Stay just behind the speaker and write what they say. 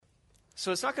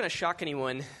So it's not going to shock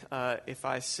anyone if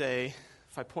I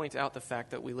point out the fact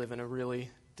that we live in a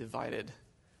really divided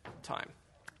time,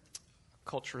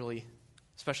 culturally,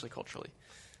 especially culturally.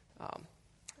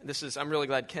 I'm really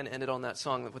glad Ken ended on that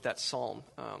song with that psalm.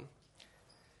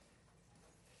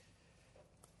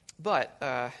 But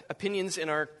opinions in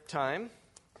our time,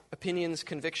 opinions,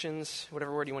 convictions,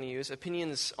 whatever word you want to use,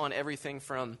 opinions on everything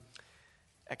from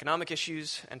economic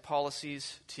issues and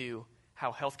policies to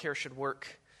how healthcare should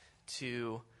work,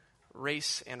 to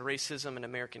race and racism in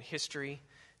American history,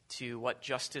 to what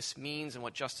justice means and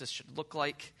what justice should look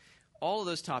like. All of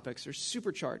those topics are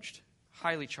supercharged,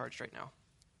 highly charged right now.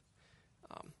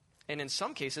 And in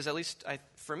some cases, at least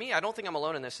for me, I don't think I'm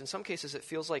alone in this. In some cases, it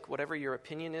feels like whatever your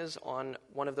opinion is on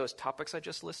one of those topics I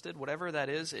just listed, whatever that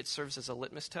is, it serves as a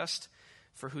litmus test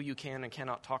for who you can and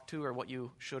cannot talk to or what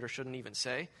you should or shouldn't even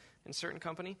say in certain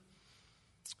company.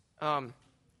 And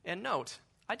note,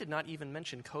 I did not even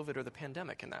mention COVID or the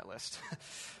pandemic in that list,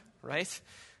 right?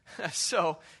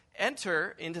 So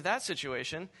enter into that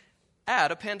situation,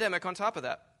 add a pandemic on top of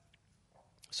that.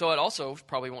 So it also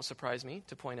probably won't surprise me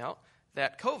to point out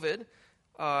that COVID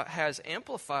has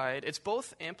amplified, it's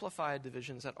both amplified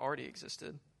divisions that already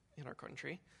existed in our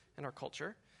country, in our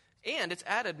culture, and it's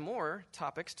added more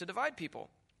topics to divide people.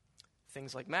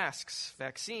 Things like masks,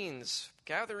 vaccines,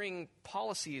 gathering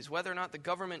policies, whether or not the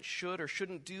government should or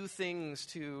shouldn't do things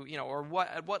to, or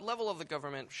at what level of the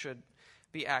government should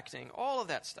be acting, all of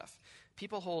that stuff.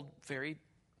 People hold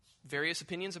various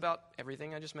opinions about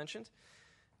everything I just mentioned,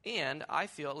 and I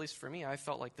feel, at least for me, I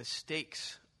felt like the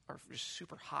stakes are just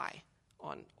super high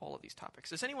on all of these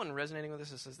topics. Is anyone resonating with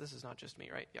this? This is not just me,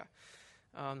 right?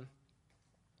 Yeah.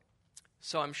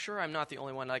 So I'm sure I'm not the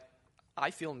only one.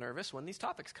 I feel nervous when these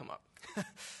topics come up,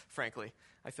 frankly.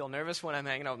 I feel nervous when I'm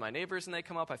hanging out with my neighbors and they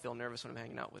come up. I feel nervous when I'm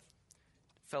hanging out with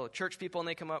fellow church people and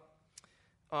they come up.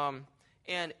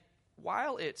 And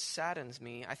while it saddens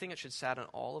me, I think it should sadden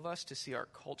all of us to see our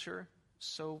culture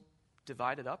so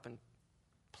divided up and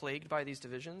plagued by these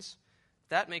divisions.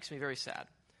 That makes me very sad.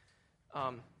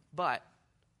 But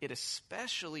it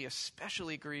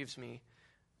especially grieves me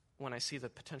when I see the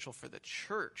potential for the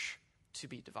church to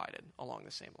be divided along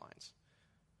the same lines.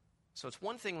 So it's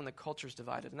one thing when the culture's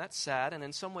divided, and that's sad, and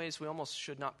in some ways we almost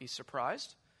should not be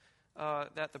surprised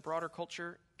that the broader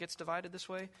culture gets divided this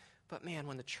way. But man,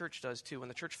 when the church does too, when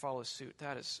the church follows suit,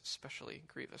 that is especially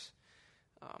grievous.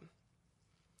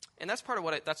 And that's part of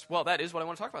that is what I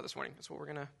want to talk about this morning. That's what we're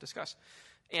going to discuss.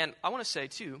 And I want to say,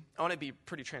 too, I want to be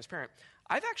pretty transparent.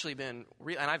 I've actually been,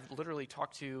 and I've literally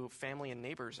talked to family and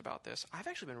neighbors about this, I've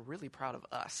actually been really proud of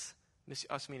us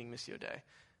meaning Missio Dei.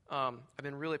 I've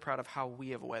been really proud of how we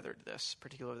have weathered this,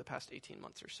 particularly over the past 18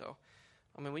 months or so.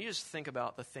 I mean, when you just think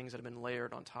about the things that have been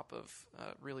layered on top of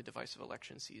really divisive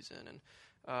election season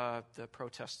and the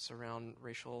protests around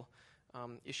racial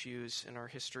issues in our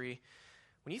history,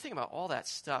 when you think about all that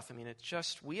stuff, I mean,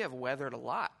 we have weathered a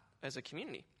lot as a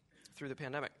community through the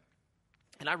pandemic.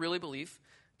 And I really believe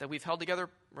that we've held together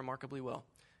remarkably well.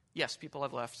 Yes, people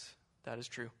have left. That is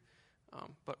true.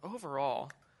 But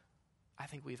overall, I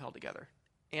think we've held together.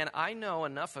 And I know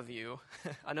enough of you,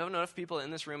 I know enough people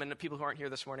in this room and the people who aren't here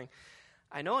this morning,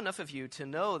 I know enough of you to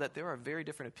know that there are very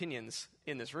different opinions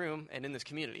in this room and in this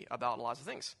community about lots of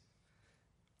things.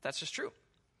 That's just true.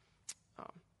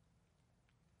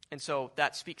 And so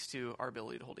that speaks to our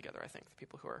ability to hold together, I think, the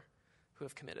people who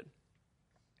have committed.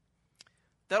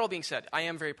 That all being said, I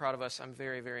am very proud of us. I'm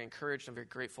very, very encouraged. I'm very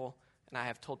grateful. And I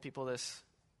have told people this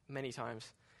many times.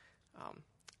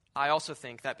 I also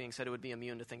think, that being said, it would be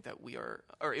immune to think that we are,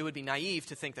 or it would be naive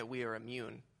to think that we are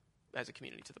immune as a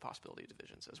community to the possibility of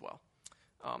divisions as well.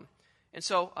 And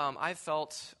so I've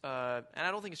felt, and I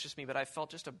don't think it's just me, but I've felt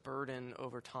just a burden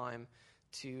over time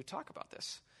to talk about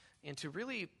this and to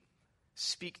really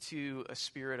speak to a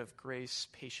spirit of grace,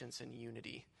 patience, and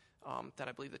unity that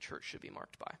I believe the church should be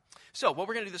marked by. So what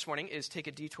we're going to do this morning is take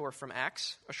a detour from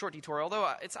Acts, a short detour, although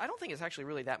I don't think it's actually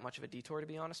really that much of a detour, to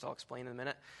be honest. I'll explain in a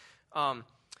minute.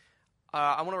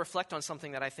 I want to reflect on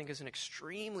something that I think is an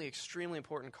extremely, extremely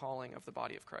important calling of the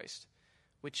body of Christ,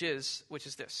 which is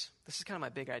this. This is kind of my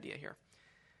big idea here.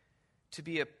 To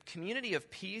be a community of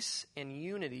peace and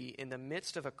unity in the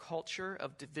midst of a culture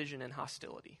of division and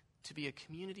hostility. To be a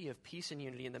community of peace and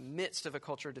unity in the midst of a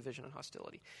culture of division and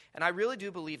hostility. And I really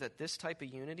do believe that this type of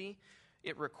unity,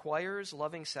 it requires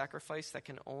loving sacrifice that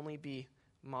can only be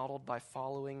modeled by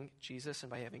following Jesus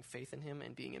and by having faith in him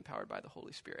and being empowered by the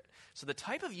Holy Spirit. So the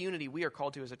type of unity we are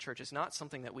called to as a church is not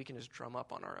something that we can just drum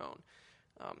up on our own.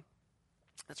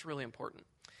 That's really important.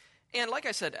 And like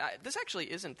I said, this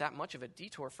actually isn't that much of a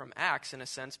detour from Acts in a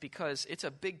sense, because it's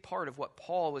a big part of what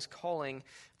Paul was calling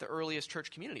the earliest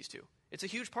church communities to. It's a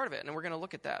huge part of it, and we're going to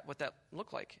look at that, what that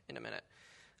looked like in a minute.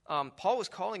 Paul was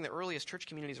calling the earliest church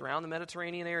communities around the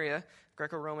Mediterranean area,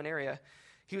 Greco-Roman area,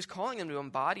 he was calling them to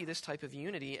embody this type of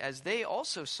unity as they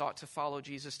also sought to follow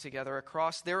Jesus together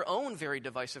across their own very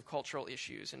divisive cultural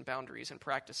issues and boundaries and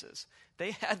practices.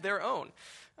 They had their own.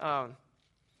 So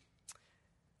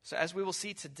as we will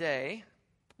see today,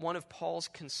 one of Paul's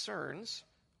concerns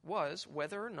was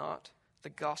whether or not the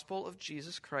gospel of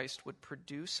Jesus Christ would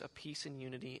produce a peace and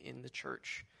unity in the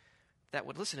church that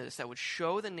would, listen to this, that would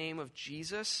show the name of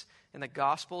Jesus and the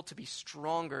gospel to be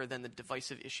stronger than the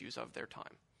divisive issues of their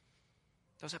time.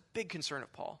 That was a big concern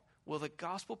of Paul. Will the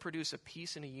gospel produce a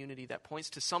peace and a unity that points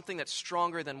to something that's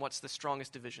stronger than what's the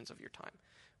strongest divisions of your time?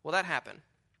 Will that happen?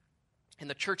 And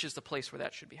the church is the place where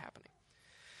that should be happening.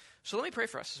 So let me pray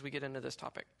for us as we get into this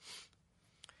topic.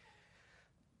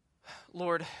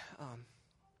 Lord,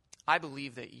 I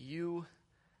believe that you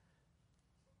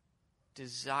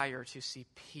desire to see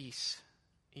peace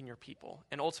in your people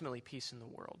and ultimately peace in the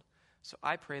world. So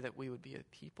I pray that we would be a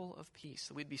people of peace,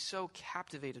 that we'd be so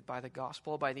captivated by the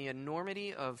gospel, by the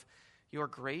enormity of your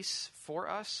grace for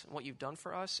us, and what you've done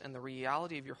for us, and the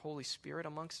reality of your Holy Spirit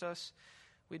amongst us.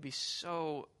 We'd be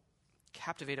so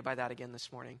captivated by that again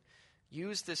this morning.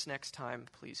 Use this next time,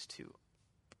 please, to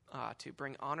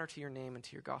bring honor to your name and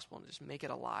to your gospel, and just make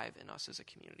it alive in us as a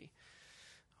community.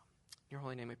 In your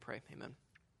holy name we pray. Amen.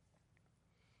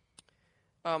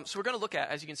 So we're going to look at,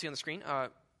 as you can see on the screen,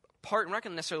 we're not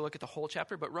going to necessarily look at the whole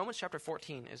chapter, but Romans chapter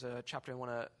 14 is a chapter I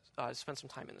want to spend some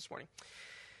time in this morning.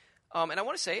 And I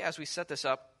want to say, as we set this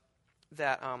up,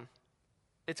 that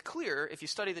it's clear, if you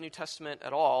study the New Testament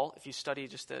at all, if you study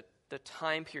just the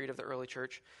time period of the early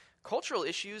church, cultural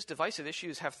issues, divisive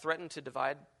issues have threatened to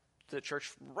divide the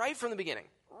church right from the beginning.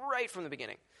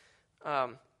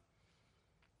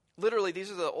 Literally,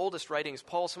 these are the oldest writings.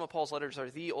 Some of Paul's letters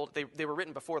are the old. They were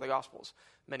written before the Gospels,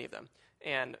 many of them.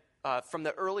 And from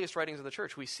the earliest writings of the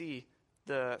church, we see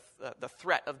the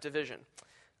threat of division.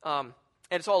 And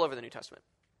it's all over the New Testament.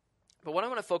 But what I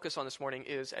want to focus on this morning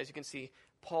is, as you can see,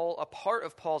 a part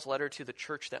of Paul's letter to the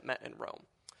church that met in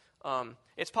Rome.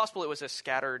 It's possible it was a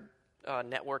scattered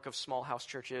network of small house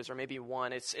churches, or maybe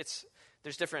one.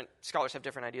 There's different scholars have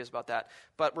different ideas about that.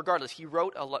 But regardless, he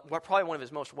wrote probably one of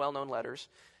his most well-known letters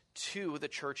to the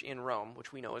church in Rome,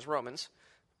 which we know as Romans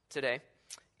today.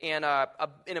 And an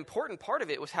important part of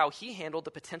it was how he handled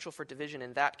the potential for division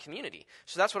in that community.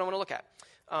 So that's what I want to look at.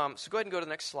 So go ahead and go to the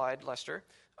next slide, Lester.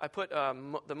 I put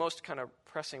the most kind of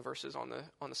pressing verses on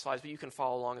the slides, but you can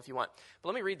follow along if you want. But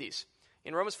let me read these.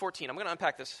 In Romans 14, I'm going to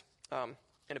unpack this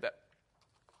in a bit.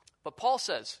 But Paul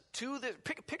says,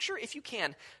 picture, if you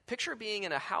can, picture being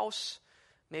in a house,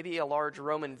 maybe a large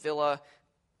Roman villa.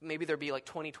 Maybe there'd be like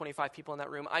 20, 25 people in that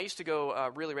room. I used to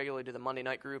go really regularly to the Monday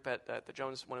night group at the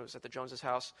Jones, when it was at the Joneses'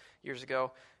 house years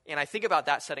ago. And I think about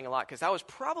that setting a lot, because that was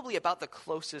probably about the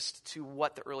closest to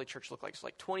what the early church looked like. It's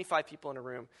like 25 people in a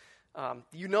room.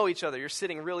 You know each other. You're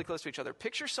sitting really close to each other.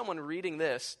 Picture someone reading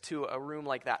this to a room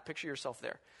like that. Picture yourself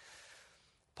there.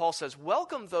 Paul says,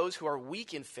 welcome those who are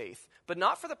weak in faith, but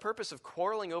not for the purpose of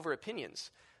quarreling over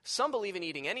opinions. Some believe in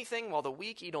eating anything, while the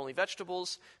weak eat only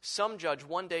vegetables. Some judge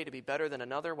one day to be better than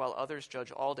another, while others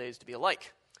judge all days to be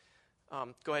alike.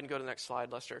 Go ahead and go to the next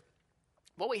slide, Lester.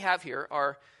 What we have here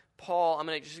are Paul, I'm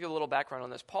going to just give a little background on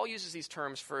this. Paul uses these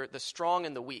terms for the strong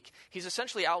and the weak. He's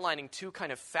essentially outlining two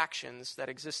kind of factions that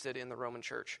existed in the Roman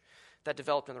church, that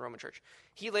developed in the Roman church.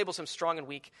 He labels them strong and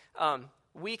weak.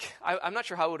 Weak, I'm not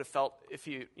sure how it would have felt if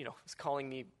you was calling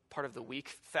me part of the weak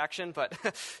faction, but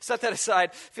set that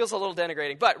aside. Feels a little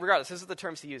denigrating. But regardless, this is the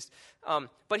terms he used.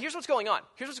 But here's what's going on.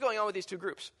 Here's what's going on with these two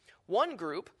groups. One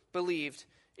group believed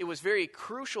it was very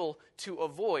crucial to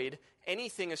avoid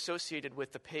anything associated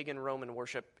with the pagan Roman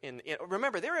worship.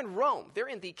 Remember, they're in Rome. They're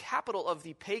in the capital of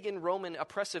the pagan Roman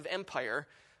oppressive empire,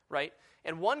 right?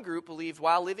 And one group believed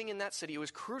while living in that city, it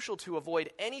was crucial to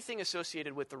avoid anything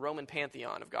associated with the Roman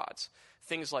pantheon of gods.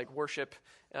 Things like worship,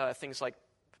 things like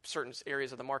certain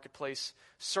areas of the marketplace,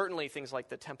 certainly things like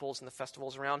the temples and the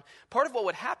festivals around. Part of what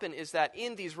would happen is that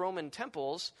in these Roman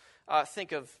temples,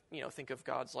 think of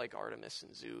gods like Artemis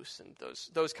and Zeus and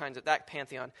those kinds of, that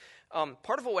pantheon.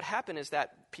 Part of what would happen is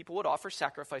that people would offer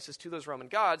sacrifices to those Roman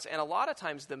gods, and a lot of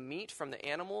times the meat from the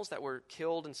animals that were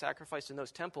killed and sacrificed in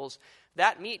those temples,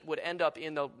 that meat would end up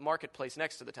in the marketplace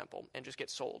next to the temple and just get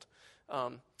sold.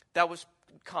 That was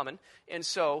common. And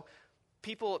so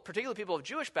people, particularly people of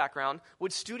Jewish background,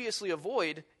 would studiously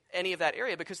avoid any of that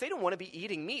area because they don't want to be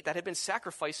eating meat that had been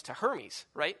sacrificed to Hermes,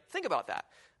 right? Think about that.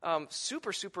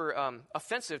 Super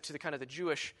offensive to the kind of the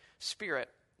Jewish spirit,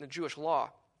 the Jewish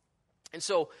law. And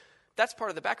so that's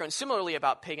part of the background. Similarly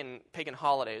about pagan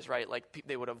holidays, right? Like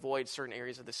they would avoid certain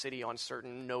areas of the city on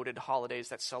certain noted holidays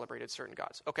that celebrated certain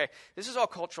gods. Okay, this is all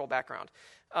cultural background.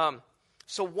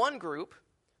 So one group,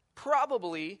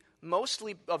 probably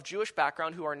mostly of Jewish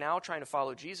background who are now trying to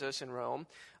follow Jesus in Rome,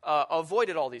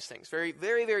 avoided all these things very,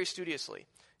 very, very studiously.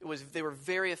 They were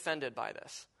very offended by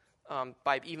this,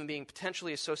 by even being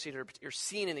potentially associated or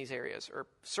seen in these areas, or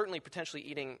certainly potentially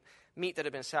eating meat that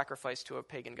had been sacrificed to a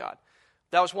pagan god.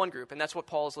 That was one group, and that's what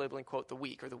Paul is labeling, quote, the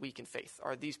weak, or the weak in faith,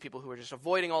 are these people who are just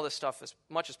avoiding all this stuff as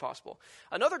much as possible.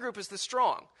 Another group is the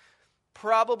strong,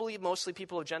 probably mostly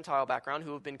people of Gentile background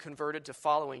who have been converted to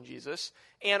following Jesus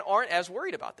and aren't as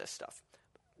worried about this stuff.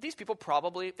 These people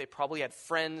probably had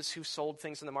friends who sold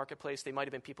things in the marketplace. They might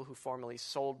have been people who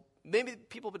maybe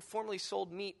people had formerly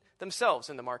sold meat themselves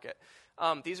in the market.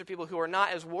 These are people who are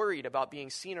not as worried about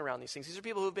being seen around these things. These are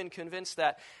people who have been convinced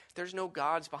that there's no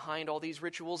gods behind all these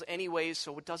rituals anyways,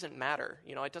 so it doesn't matter.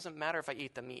 It doesn't matter if I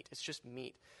eat the meat. It's just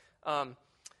meat.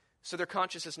 So their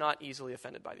conscience is not easily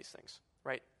offended by these things,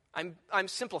 right? I'm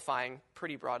simplifying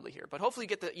pretty broadly here, but hopefully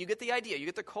you get the idea. You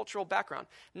get the cultural background.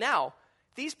 Now,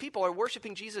 these people are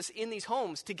worshiping Jesus in these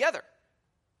homes together,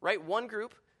 right? One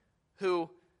group who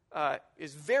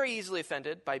is very easily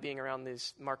offended by being around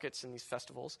these markets and these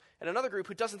festivals, and another group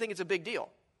who doesn't think it's a big deal.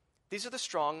 These are the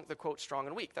strong, the quote, strong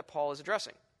and weak that Paul is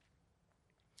addressing.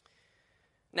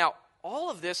 Now, all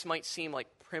of this might seem like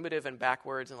primitive and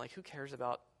backwards and like, who cares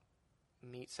about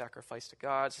meat sacrificed to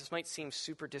gods? This might seem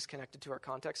super disconnected to our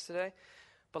context today.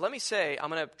 But let me say, I'm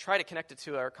going to try to connect it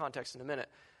to our context in a minute.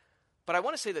 But I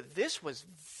want to say that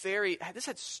this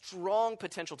had strong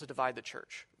potential to divide the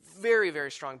church. Very,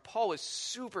 very strong. Paul was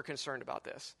super concerned about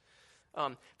this.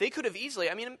 They could have easily,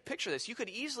 picture this. You could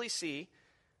easily see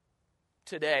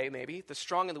today, maybe, the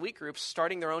strong and the weak groups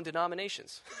starting their own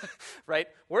denominations, right?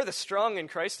 We're the strong in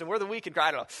Christ and we're the weak in Christ.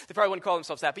 I don't know. They probably wouldn't call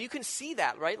themselves that, but you can see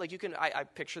that, right? Like I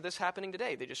picture this happening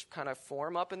today. They just kind of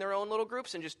form up in their own little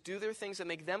groups and just do their things that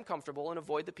make them comfortable and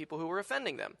avoid the people who are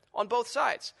offending them on both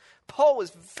sides. Paul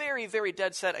was very, very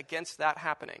dead set against that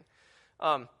happening.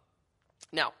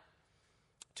 Now,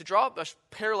 to draw a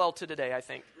parallel to today, I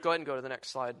think, go ahead and go to the next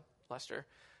slide, Lester.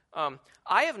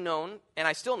 I have known, and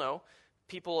I still know,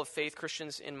 people of faith,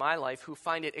 Christians in my life, who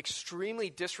find it extremely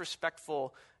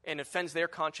disrespectful and offends their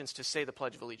conscience to say the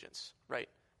Pledge of Allegiance, right,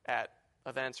 at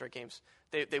events or at games.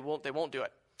 They won't do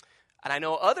it. And I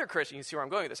know other Christians, you can see where I'm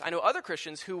going with this, I know other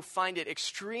Christians who find it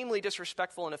extremely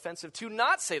disrespectful and offensive to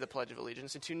not say the Pledge of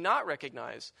Allegiance and to not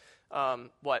recognize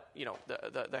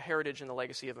the heritage and the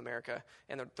legacy of America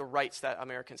and the rights that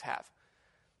Americans have.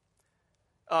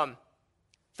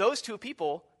 Those two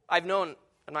people I've known.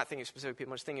 I'm not thinking specific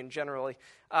people, I'm just thinking generally.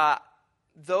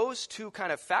 Those two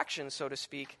kind of factions, so to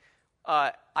speak,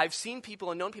 I've seen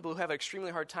people and known people who have an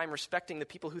extremely hard time respecting the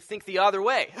people who think the other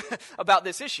way about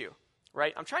this issue,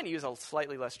 right? I'm trying to use a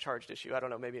slightly less charged issue. I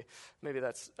don't know, maybe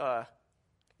that's not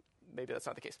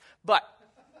the case. But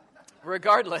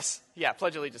regardless,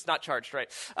 Pledge of Allegiance, not charged, right?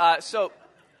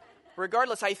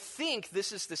 Regardless, I think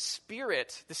this is the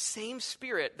same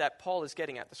spirit that Paul is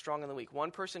getting at, the strong and the weak.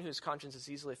 One person whose conscience is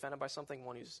easily offended by something,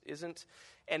 one who isn't.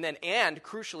 And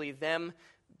crucially, them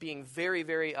being very,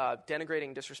 very denigrating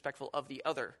and disrespectful of the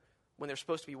other when they're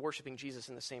supposed to be worshiping Jesus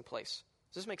in the same place.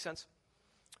 Does this make sense?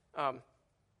 We're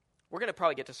going to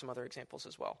probably get to some other examples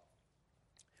as well.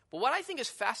 But what I think is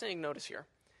fascinating to notice here,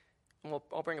 and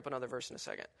I'll bring up another verse in a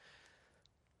second.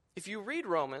 If you read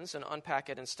Romans and unpack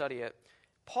it and study it,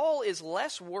 Paul is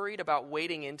less worried about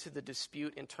wading into the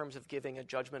dispute in terms of giving a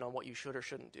judgment on what you should or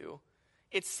shouldn't do.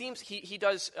 It seems he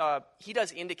does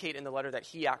indicate in the letter that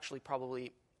he actually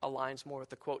probably aligns more with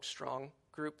the, quote, strong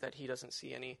group, that he doesn't see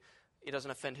it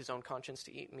doesn't offend his own conscience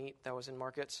to eat meat that was in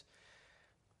markets.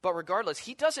 But regardless,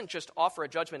 he doesn't just offer a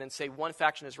judgment and say one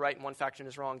faction is right and one faction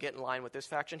is wrong, get in line with this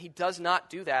faction. He does not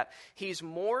do that. He's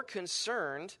more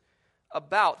concerned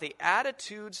about the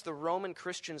attitudes the Roman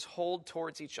Christians hold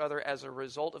towards each other as a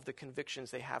result of the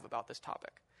convictions they have about this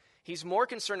topic. He's more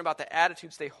concerned about the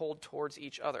attitudes they hold towards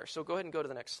each other. So go ahead and go to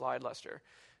the next slide, Lester.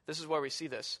 This is where we see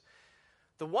this.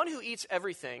 The one who eats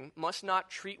everything must not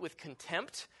treat with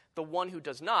contempt the one who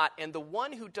does not, and the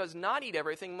one who does not eat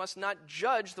everything must not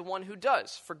judge the one who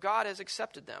does, for God has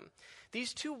accepted them.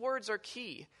 These two words are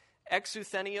key.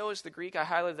 Exouthenio is the Greek. I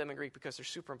highlighted them in Greek because they're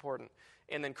super important.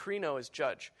 And then krino is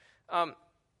judge.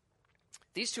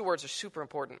 These two words are super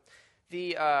important.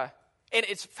 And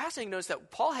it's fascinating to notice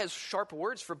that Paul has sharp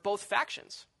words for both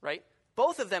factions, right?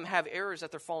 Both of them have errors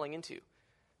that they're falling into,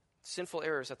 sinful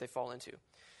errors that they fall into.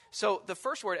 So the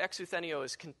first word, exouthenio,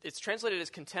 it's translated as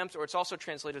contempt, or it's also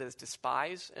translated as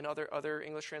despise. And other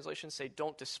English translations say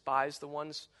don't despise the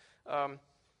ones,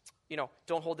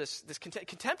 don't hold this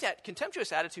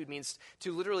contemptuous attitude means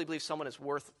to literally believe someone is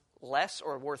worth less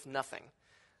or worth nothing.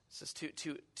 It's just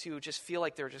to just feel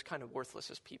like they're just kind of worthless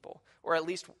as people, or at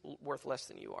least worth less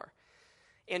than you are.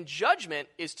 And judgment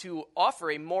is to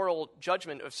offer a moral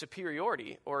judgment of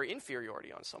superiority or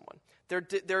inferiority on someone. There's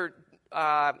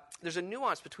a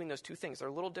nuance between those two things. They're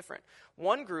a little different.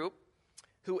 One group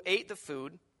who ate the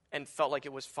food and felt like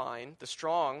it was fine, the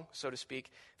strong, so to speak,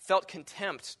 felt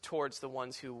contempt towards the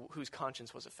ones whose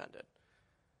conscience was offended.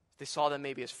 They saw them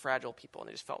maybe as fragile people, and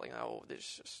they just felt like, oh, they're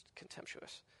just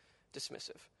contemptuous,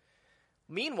 dismissive.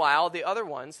 Meanwhile, the other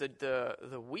ones,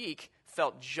 the weak,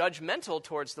 felt judgmental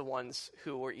towards the ones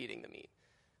who were eating the meat.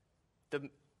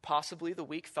 Possibly the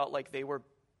weak felt like they were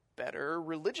better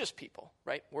religious people,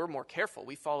 right? We're more careful.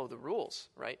 We follow the rules,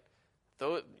 right?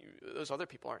 Those other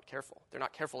people aren't careful. They're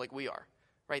not careful like we are,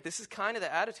 right? This is kind of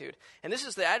the attitude. And this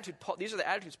is the attitude. These are the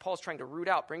attitudes Paul's trying to root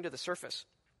out, bring to the surface.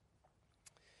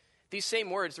 These same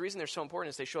words, the reason they're so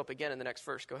important is they show up again in the next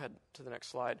verse. Go ahead to the next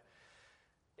slide.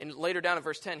 And later down in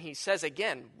verse 10, he says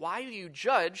again, why do you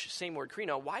judge, same word,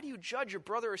 krino, why do you judge your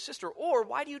brother or sister, or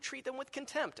why do you treat them with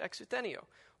contempt, exouthenio?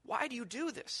 Why do you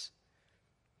do this?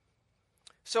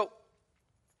 So,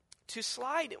 to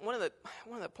slide, one of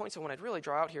the points I want to really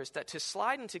draw out here is that to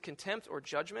slide into contempt or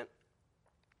judgment,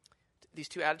 these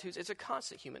two attitudes, it's a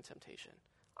constant human temptation.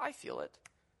 I feel it.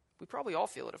 We probably all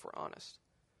feel it if we're honest.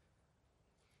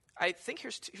 I think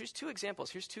here's two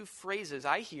examples. Here's two phrases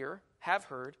I have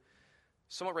heard,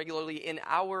 somewhat regularly in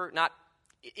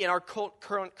our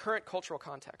current cultural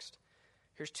context.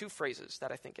 Here's two phrases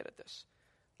that I think get at this.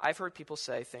 I've heard people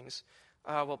say things,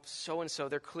 well, so and so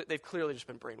they've clearly just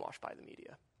been brainwashed by the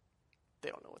media. They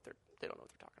don't know what they're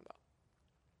talking about.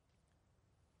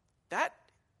 That,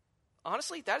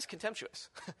 honestly, that is contemptuous.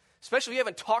 Especially if you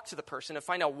haven't talked to the person to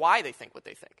find out why they think what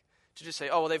they think. To just say,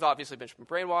 oh, well, they've obviously been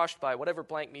brainwashed by whatever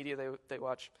blank media they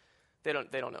watch. They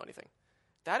don't know anything.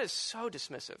 That is so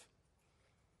dismissive.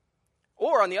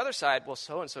 Or on the other side, well,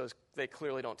 so-and-so, they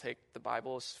clearly don't take the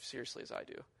Bible as seriously as I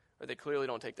do. Or they clearly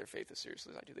don't take their faith as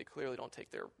seriously as I do. They clearly don't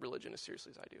take their religion as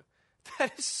seriously as I do.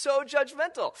 That is so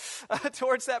judgmental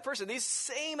towards that person. These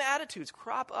same attitudes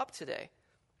crop up today.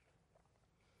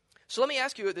 So let me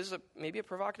ask you, this is maybe a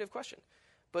provocative question,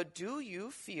 but do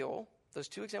you feel, those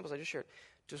two examples I just shared,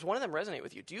 does one of them resonate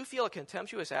with you? Do you feel a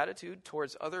contemptuous attitude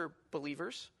towards other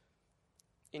believers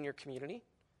in your community?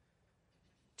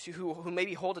 Who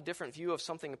maybe hold a different view of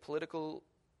something political,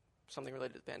 something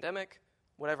related to the pandemic,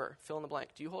 whatever, fill in the blank.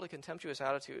 Do you hold a contemptuous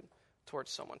attitude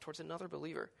towards someone, towards another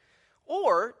believer?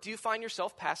 Or do you find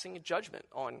yourself passing a judgment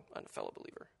on a fellow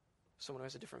believer, someone who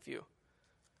has a different view?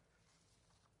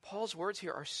 Paul's words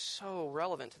here are so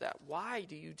relevant to that. Why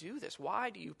do you do this? Why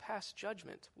do you pass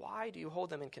judgment? Why do you hold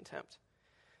them in contempt?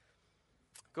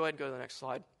 Go ahead and go to the next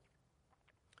slide.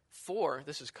 For,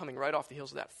 this is coming right off the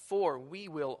heels of that, for we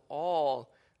will all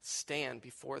stand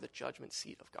before the judgment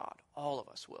seat of God. All of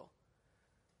us will.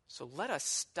 So let us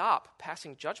stop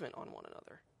passing judgment on one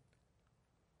another.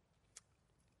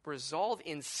 Resolve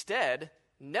instead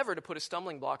never to put a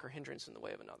stumbling block or hindrance in the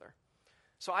way of another.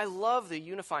 So I love the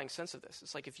unifying sense of this.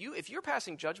 It's like if you're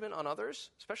passing judgment on others,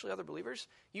 especially other believers,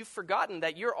 you've forgotten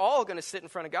that you're all going to sit in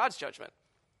front of God's judgment.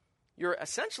 You're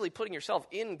essentially putting yourself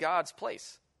in God's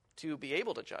place to be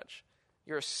able to judge.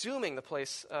 You're assuming a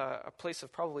place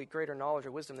of probably greater knowledge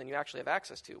or wisdom than you actually have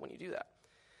access to when you do that.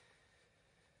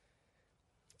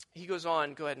 He goes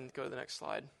on, go ahead and go to the next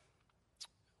slide.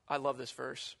 I love this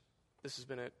verse. This has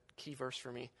been a key verse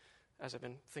for me as I've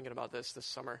been thinking about this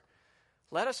summer.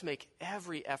 Let us make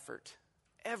every effort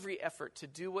to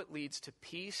do what leads to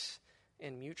peace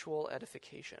and mutual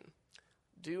edification.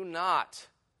 Do not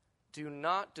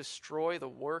destroy the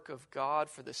work of God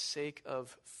for the sake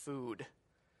of food.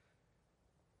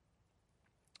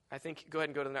 I think, go ahead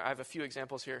and go to the next. I have a few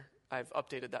examples here. I've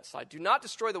updated that slide. Do not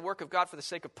destroy the work of God for the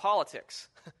sake of politics.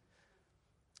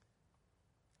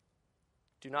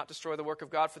 Do not destroy the work of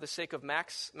God for the sake of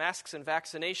masks and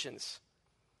vaccinations.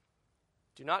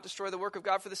 Do not destroy the work of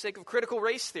God for the sake of critical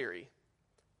race theory.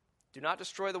 Do not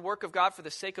destroy the work of God for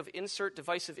the sake of insert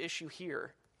divisive issue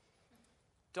here.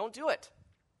 Don't do it.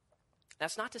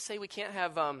 That's not to say we can't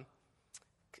have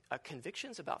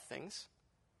convictions about things,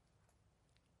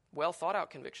 well thought out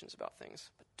convictions about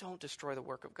things, but don't destroy the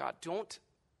work of God. Don't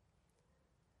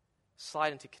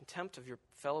slide into contempt of your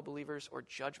fellow believers or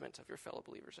judgment of your fellow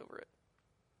believers over it.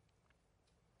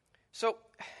 So,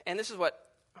 and this is what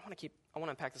I want to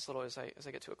unpack this a little as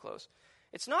I get to a close.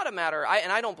 It's not a matter,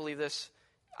 I don't believe this,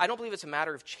 I don't believe it's a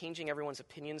matter of changing everyone's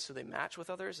opinions so they match with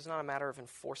others. It's not a matter of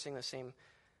enforcing the same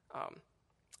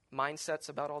mindsets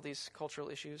about all these cultural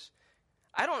issues.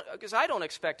 Because I don't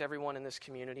expect everyone in this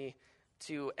community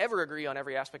to ever agree on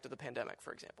every aspect of the pandemic,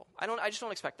 for example. I just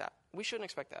don't expect that. We shouldn't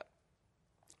expect that.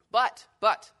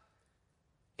 But,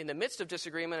 in the midst of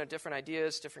disagreement of different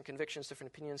ideas, different convictions,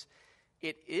 different opinions,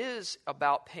 it is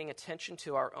about paying attention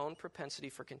to our own propensity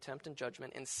for contempt and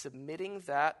judgment and submitting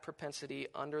that propensity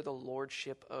under the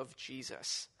lordship of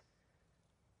Jesus.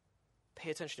 Pay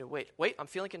attention to, wait, I'm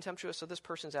feeling contemptuous of this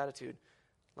person's attitude.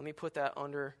 Let me put that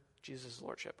under Jesus'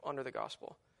 lordship, under the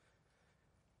gospel.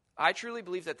 I truly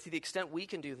believe that to the extent we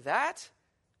can do that,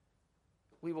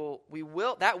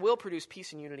 that will produce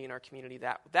peace and unity in our community.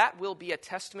 That will be a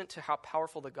testament to how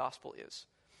powerful the gospel is.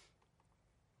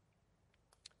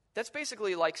 That's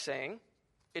basically like saying,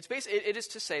 it is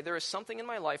to say there is something in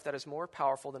my life that is more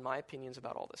powerful than my opinions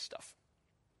about all this stuff.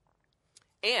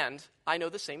 And I know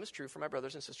the same is true for my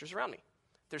brothers and sisters around me.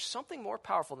 There's something more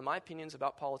powerful than my opinions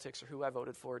about politics or who I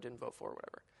voted for or didn't vote for or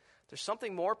whatever. There's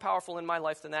something more powerful in my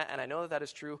life than that, and I know that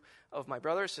is true of my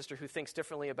brother or sister who thinks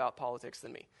differently about politics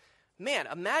than me. Man,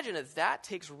 imagine if that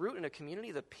takes root in a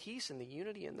community, the peace and the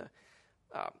unity and the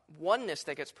oneness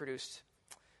that gets produced,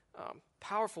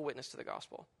 powerful witness to the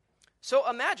gospel. So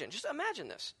just imagine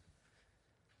this.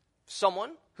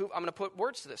 Someone who, I'm going to put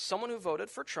words to this, someone who voted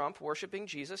for Trump worshiping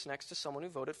Jesus next to someone who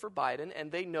voted for Biden,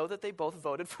 and they know that they both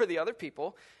voted for the other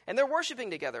people, and they're worshiping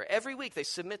together. Every week they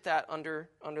submit that under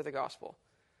the gospel.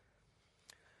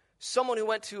 Someone who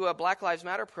went to a Black Lives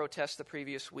Matter protest the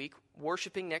previous week,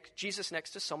 worshiping Jesus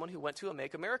next to someone who went to a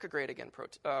Make America Great Again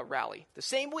rally the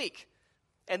same week.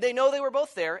 And they know they were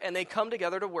both there, and they come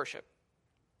together to worship.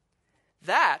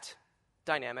 That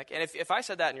dynamic, and if I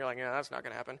said that and you're like, yeah, that's not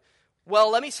going to happen.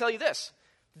 Well, let me tell you this.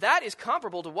 That is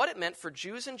comparable to what it meant for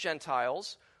Jews and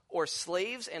Gentiles, or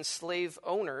slaves and slave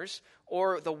owners,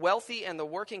 or the wealthy and the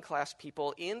working class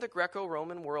people in the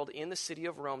Greco-Roman world in the city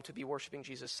of Rome to be worshiping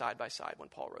Jesus side by side when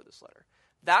Paul wrote this letter.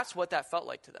 That's what that felt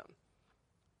like to them.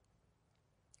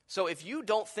 So if you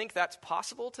don't think that's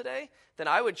possible today, then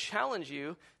I would challenge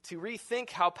you to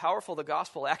rethink how powerful the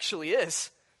gospel actually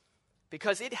is,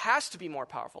 because it has to be more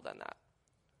powerful than that.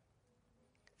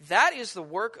 That is the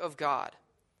work of God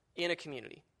in a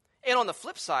community. And on the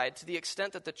flip side, to the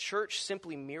extent that the church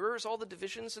simply mirrors all the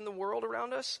divisions in the world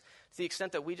around us, to the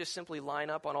extent that we just simply line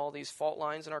up on all these fault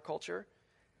lines in our culture,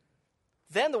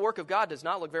 then the work of God does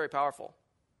not look very powerful.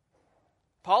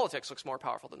 Politics looks more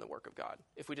powerful than the work of God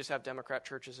if we just have Democrat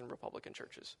churches and Republican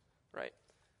churches, right?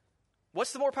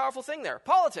 What's the more powerful thing there?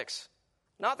 Politics,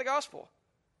 not the gospel.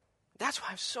 That's why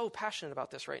I'm so passionate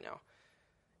about this right now.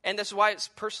 And that's why it's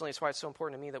so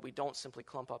important to me that we don't simply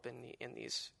clump up in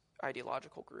these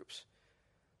ideological groups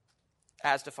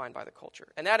as defined by the culture.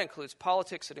 And that includes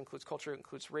politics, it includes culture, it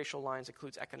includes racial lines, it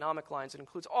includes economic lines, it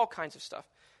includes all kinds of stuff.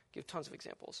 I'll give tons of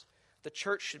examples. The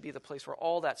church should be the place where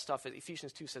all that stuff,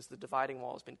 Ephesians 2 says the dividing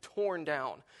wall has been torn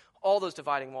down. All those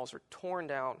dividing walls are torn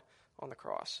down on the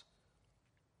cross.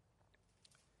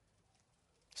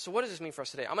 So what does this mean for us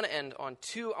today? I'm going to end on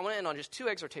just two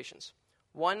exhortations.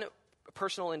 One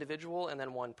personal, individual, and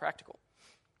then one practical.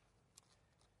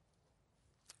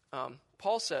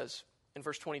 Paul says in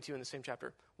verse 22 in the same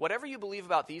chapter, whatever you believe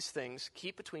about these things,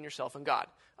 keep between yourself and God.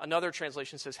 Another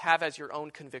translation says, have as your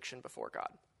own conviction before God.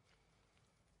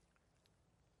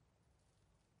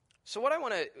 So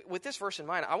with this verse in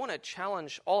mind, I want to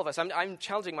challenge all of us. I'm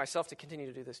challenging myself to continue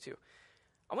to do this too.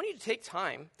 I want you to take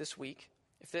time this week,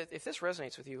 if this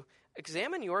resonates with you,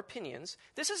 examine your opinions.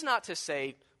 This is not to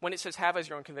say, when it says have as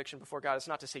your own conviction before God, it's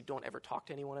not to say don't ever talk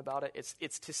to anyone about it.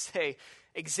 It's to say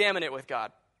examine it with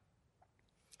God.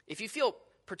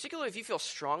 Particularly if you feel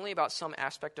strongly about some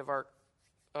aspect of our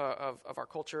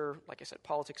culture, like I said,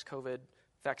 politics, COVID,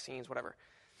 vaccines, whatever.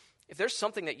 If there's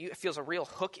something that feels a real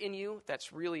hook in you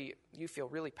you feel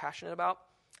really passionate about,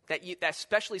 that's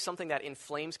especially something that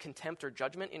inflames contempt or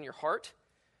judgment in your heart,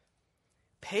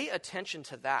 pay attention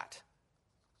to that.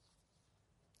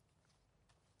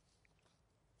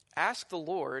 Ask the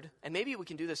Lord, and maybe we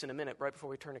can do this in a minute right before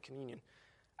we turn to communion.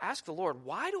 Ask the Lord,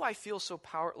 why do I feel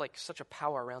such a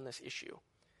power around this issue?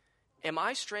 Am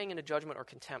I straying into judgment or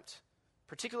contempt,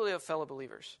 particularly of fellow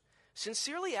believers?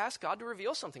 Sincerely ask God to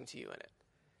reveal something to you in it.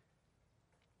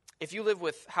 If you live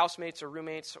with housemates or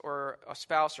roommates or a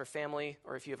spouse or family,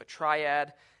 or if you have a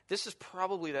triad, this is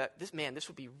probably this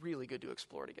would be really good to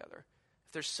explore together.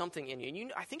 If there's something in you,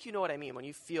 and I think you know what I mean when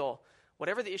you feel,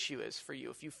 whatever the issue is for you,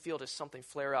 if you feel just something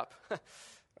flare up,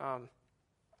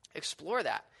 explore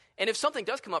that. And if something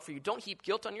does come up for you, don't heap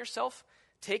guilt on yourself.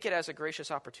 Take it as a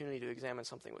gracious opportunity to examine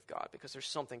something with God, because there's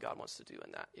something God wants to do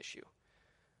in that issue.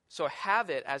 So have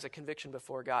it as a conviction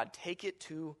before God. Take it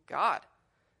to God.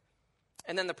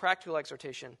 And then the practical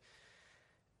exhortation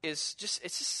is just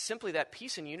simply that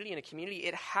peace and unity in a community,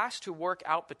 it has to work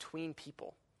out between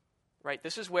people, right?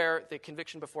 This is where the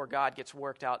conviction before God gets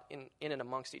worked out in and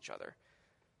amongst each other.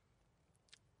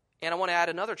 And I want to add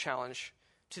another challenge.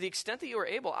 To the extent that you are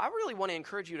able, I really want to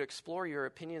encourage you to explore your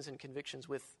opinions and convictions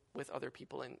with other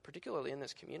people, and particularly in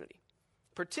this community.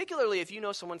 Particularly if you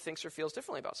know someone thinks or feels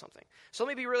differently about something. So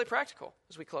let me be really practical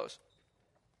as we close.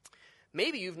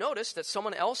 Maybe you've noticed that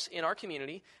someone else in our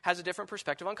community has a different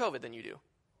perspective on COVID than you do.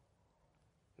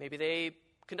 Maybe they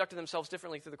conducted themselves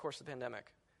differently through the course of the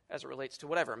pandemic as it relates to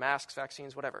whatever, masks,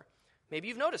 vaccines, whatever. Maybe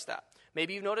you've noticed that.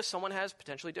 Maybe you've noticed someone has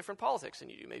potentially different politics than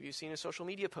you do. Maybe you've seen a social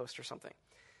media post or something.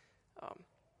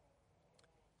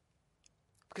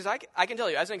 Because I can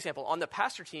tell you, as an example, on the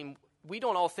pastor team, we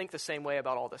don't all think the same way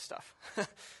about all this stuff.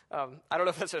 I don't know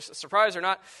if that's a surprise or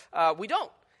not. We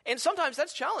don't. And sometimes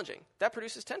that's challenging. That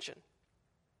produces tension.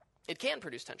 It can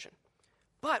produce tension.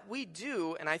 But we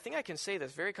do, and I think I can say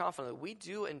this very confidently, we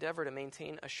do endeavor to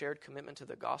maintain a shared commitment to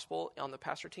the gospel on the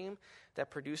pastor team that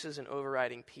produces an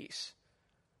overriding peace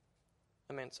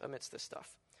amidst this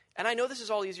stuff. And I know this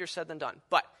is all easier said than done,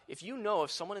 but if you know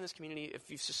of someone in this community, if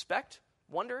you suspect,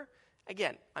 wonder,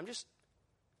 again, I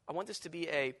want this to be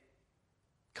a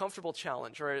comfortable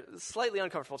challenge, or a slightly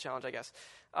uncomfortable challenge, I guess.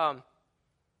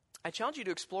 I challenge you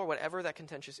to explore whatever that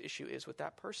contentious issue is with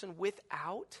that person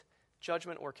without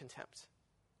judgment or contempt.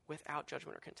 Without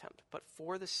judgment or contempt, but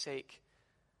for the sake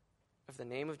of the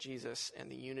name of Jesus and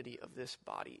the unity of this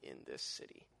body in this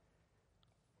city.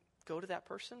 Go to that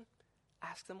person,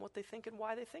 ask them what they think and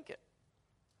why they think it.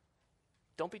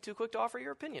 Don't be too quick to offer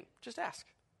your opinion. Just ask.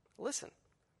 Listen.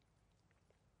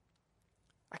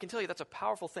 I can tell you that's a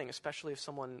powerful thing, especially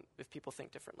if people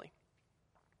think differently.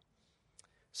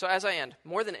 So as I end,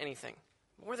 more than anything,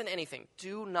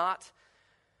 do not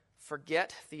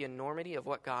forget the enormity of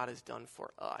what God has done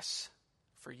for us,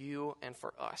 for you and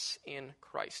for us in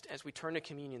Christ. As we turn to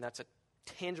communion, that's a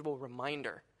tangible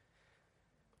reminder.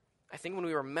 I think when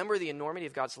we remember the enormity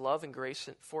of God's love and grace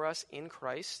for us in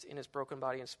Christ, in his broken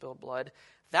body and spilled blood,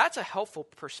 that's a helpful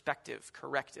perspective,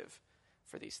 corrective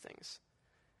for these things.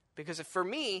 Because for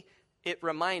me, it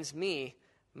reminds me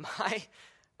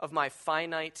of my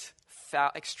finite,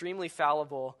 extremely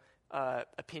fallible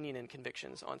opinion and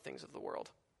convictions on things of the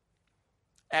world.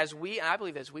 I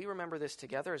believe as we remember this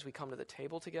together, as we come to the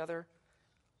table together,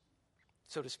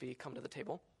 so to speak, come to the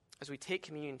table, as we take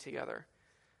communion together,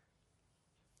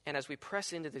 and as we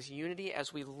press into this unity,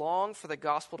 as we long for the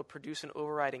gospel to produce an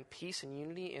overriding peace and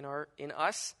unity in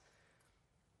us,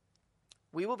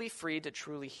 we will be free to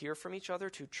truly hear from each other,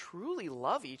 to truly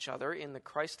love each other in the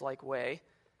Christ-like way,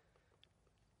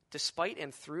 despite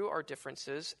and through our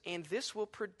differences, and this will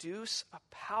produce a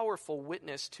powerful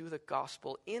witness to the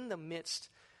gospel in the midst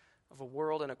of a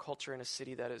world and a culture and a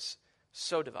city that is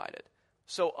so divided,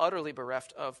 so utterly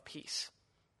bereft of peace.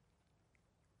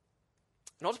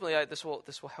 And ultimately, this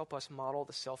will help us model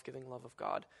the self-giving love of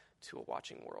God to a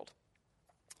watching world.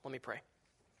 Let me pray.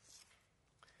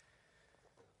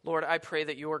 Lord, I pray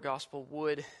that your gospel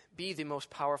would be the most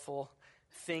powerful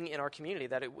thing in our community,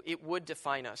 that it would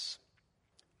define us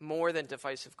more than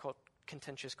divisive,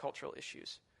 contentious cultural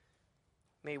issues.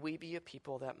 May we be a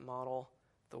people that model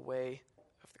the way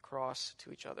of the cross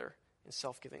to each other in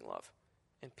self-giving love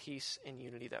and peace and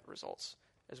unity that results,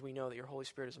 as we know that your Holy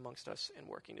Spirit is amongst us and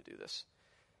working to do this.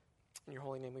 In your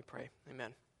holy name we pray.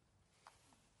 Amen.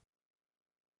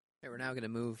 Okay, we're now going to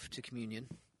move to communion.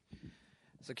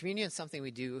 So communion is something we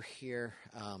do here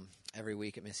every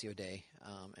week at Missio Dei,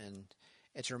 and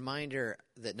it's a reminder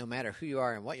that no matter who you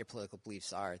are and what your political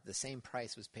beliefs are, the same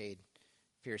price was paid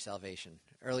for your salvation.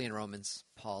 Early in Romans,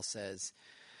 Paul says,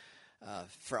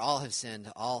 for all have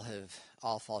sinned, all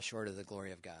fall short of the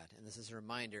glory of God. And this is a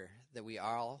reminder that we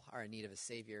all are in need of a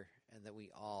Savior and that we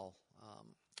all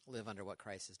live under what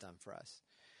Christ has done for us.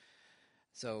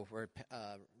 So we're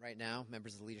right now,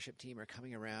 members of the leadership team are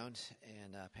coming around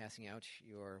and passing out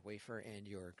your wafer and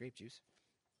your grape juice.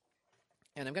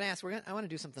 And I'm going to ask, I want to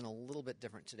do something a little bit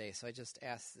different today. So I just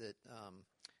ask that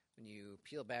when you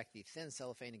peel back the thin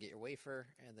cellophane and get your wafer,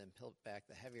 and then peel back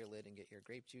the heavier lid and get your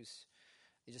grape juice,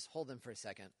 you just hold them for a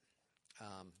second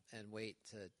and wait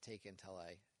to take until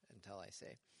I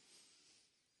say.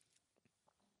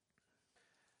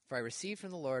 For I received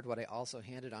from the Lord what I also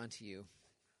handed on to you,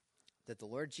 that the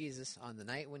Lord Jesus, on the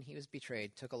night when he was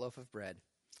betrayed, took a loaf of bread,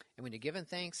 and when he had given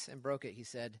thanks and broke it, he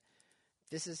said,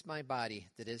 "This is my body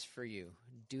that is for you.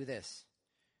 Do this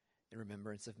in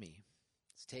remembrance of me.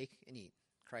 So take and eat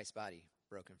Christ's body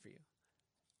broken for you.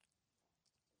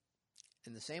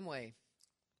 In the same way,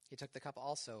 he took the cup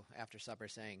also after supper,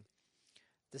 saying,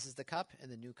 This is the cup in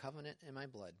the new covenant in my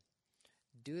blood.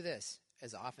 Do this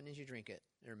as often as you drink it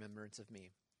in remembrance of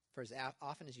me. For as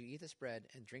often as you eat this bread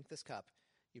and drink this cup,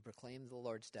 you proclaim the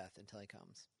Lord's death until he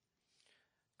comes.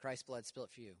 Christ's blood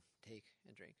spilt for you. Take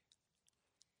and drink.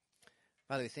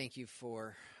 Father, we thank you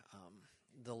for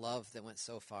the love that went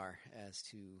so far as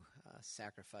to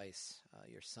sacrifice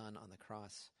your Son on the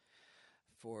cross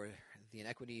for the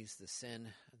inequities, the sin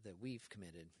that we've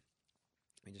committed.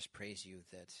 We just praise you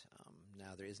that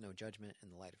now there is no judgment in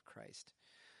the light of Christ.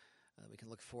 We can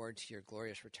look forward to your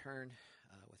glorious return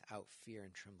without fear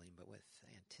and trembling, but with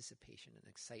anticipation and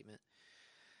excitement.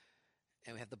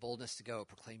 And we have the boldness to go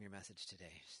proclaim your message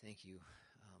today. Thank you,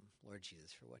 Lord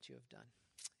Jesus, for what you have done.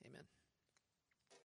 Amen.